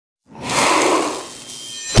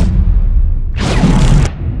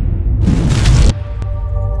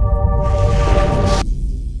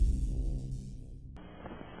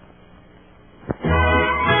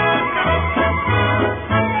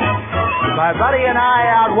Buddy and I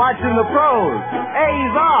out watching the pros. Hey,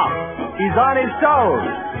 he's off. He's on his toes.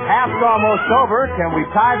 Half's almost over. Can we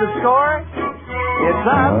tie the score? It's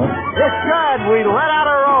up. It's good. We let out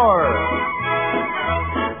a roar.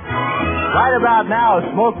 Right about now,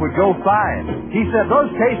 a smoke would go fine. He said,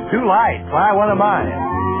 those taste too light. Try one of mine.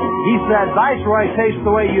 He said, Viceroy tastes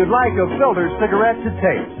the way you'd like a filter cigarette to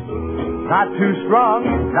taste. Not too strong,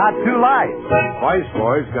 not too light.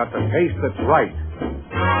 Viceroy's got the taste that's right.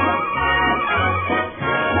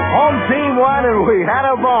 Home team won and we had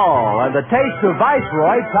a ball, and the taste of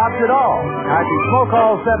Viceroy topped it all. Now, if you smoke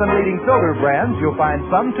all 7 leading filter brands, you'll find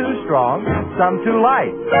some too strong, some too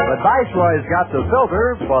light. But Viceroy's got the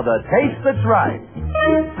filter for the taste that's right.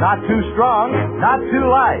 Not too strong, not too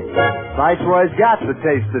light. Viceroy's got the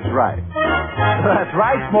taste that's right. That's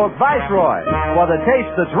right, smoke Viceroy for the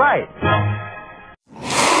taste that's right.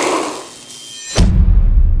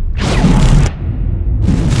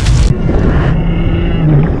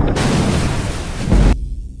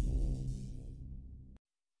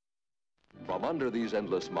 From under these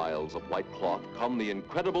endless miles of white cloth come the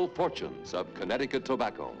incredible fortunes of Connecticut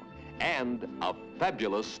tobacco and a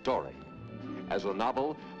fabulous story. As a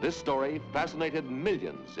novel, this story fascinated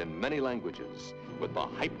millions in many languages with the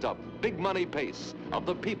hyped-up, big-money pace of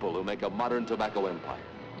the people who make a modern tobacco empire.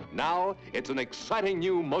 Now, it's an exciting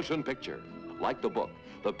new motion picture. Like the book,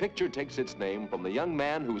 the picture takes its name from the young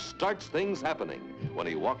man who starts things happening when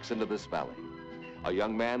he walks into this valley. A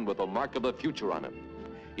young man with a mark of the future on him.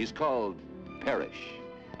 He's called Parrish,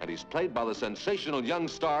 and he's played by the sensational young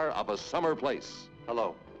star of A Summer Place.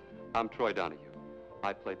 Hello, I'm Troy Donahue.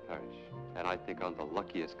 I play Parrish, and I think I'm the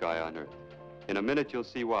luckiest guy on earth. In a minute, you'll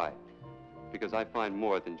see why. Because I find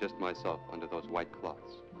more than just myself under those white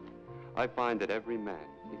cloths. I find that every man,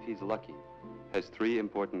 if he's lucky, has 3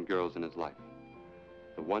 important girls in his life.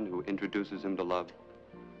 The one who introduces him to love,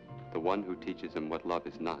 the one who teaches him what love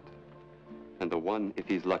is not, and the one, if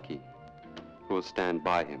he's lucky, who will stand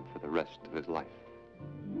by him for the rest of his life.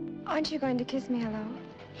 Aren't you going to kiss me hello?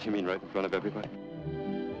 You mean right in front of everybody?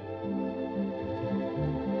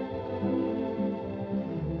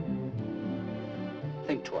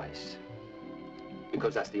 Think twice.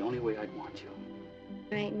 Because that's the only way I'd want you.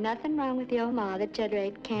 There ain't nothing wrong with the old ma that Judge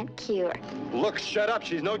Rate can't cure. Look, shut up.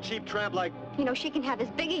 She's no cheap tramp like... You know, she can have as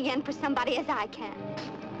big a yen for somebody as I can.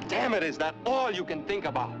 Damn it, is that all you can think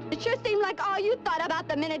about? It sure seemed like all you thought about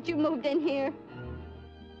the minute you moved in here.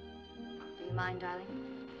 Do you mind, darling?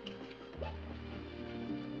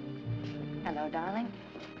 Hello, darling.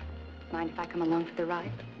 Mind if I come along for the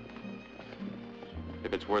ride?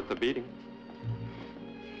 If it's worth the beating.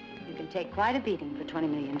 You can take quite a beating for $20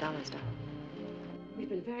 million, darling. We've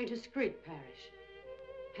been very discreet, Parrish.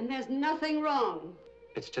 And there's nothing wrong.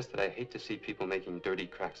 It's just that I hate to see people making dirty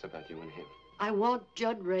cracks about you and him. I want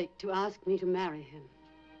Judd Rake to ask me to marry him.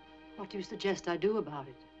 What do you suggest I do about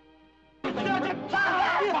it? Oh, shut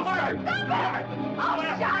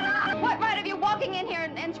up! What right have you walking in here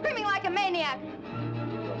and screaming like a maniac?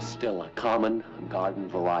 You're still a common garden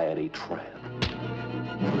variety tramp.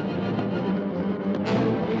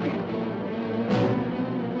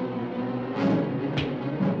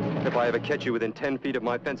 If I ever catch you within 10 feet of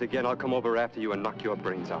my fence again, I'll come over after you and knock your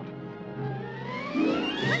brains out.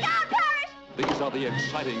 Look out, Parrish! These are the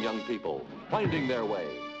exciting young people, finding their way,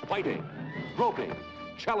 fighting, groping,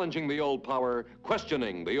 challenging the old power,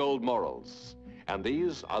 questioning the old morals. And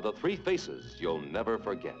these are the 3 faces you'll never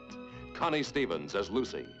forget. Connie Stevens as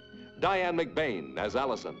Lucy, Diane McBain as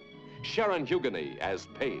Allison, Sharon Hugueny as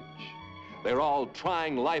Paige. They're all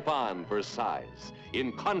trying life on for size,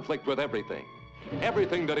 in conflict with everything.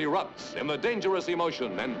 Everything that erupts in the dangerous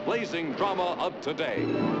emotion and blazing drama of today.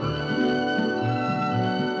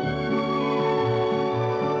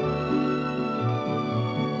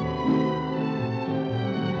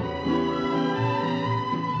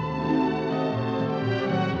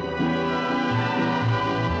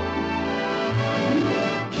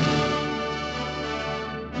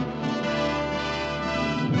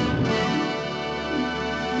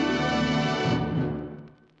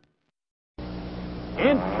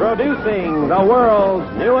 Introducing the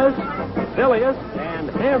world's newest, silliest, and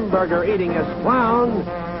hamburger-eatingest clown,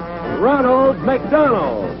 Ronald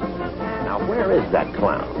McDonald. Now, where is that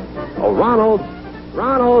clown? Oh, Ronald!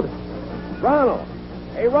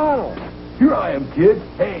 Hey, Ronald! Here I am, kid.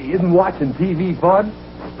 Hey, isn't watching TV fun?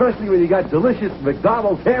 Especially when you got delicious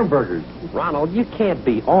McDonald's hamburgers. Ronald, you can't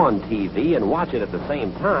be on TV and watch it at the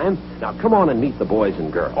same time. Now, come on and meet the boys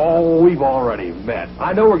and girls. Oh, we've already met.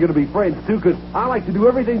 I know we're going to be friends, too, because I like to do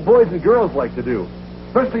everything boys and girls like to do.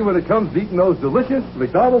 Especially when it comes to eating those delicious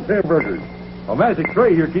McDonald's hamburgers. A magic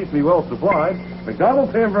tray here keeps me well supplied.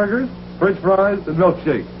 McDonald's hamburgers, French fries, and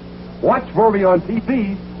milkshakes. Watch for me on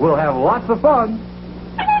TV. We'll have lots of fun.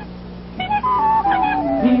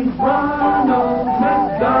 He's Ronald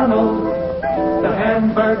McDonald, the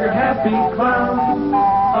hamburger happy clown.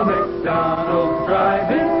 A McDonald's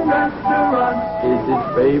drive-in restaurant is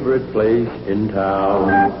his favorite place in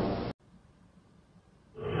town.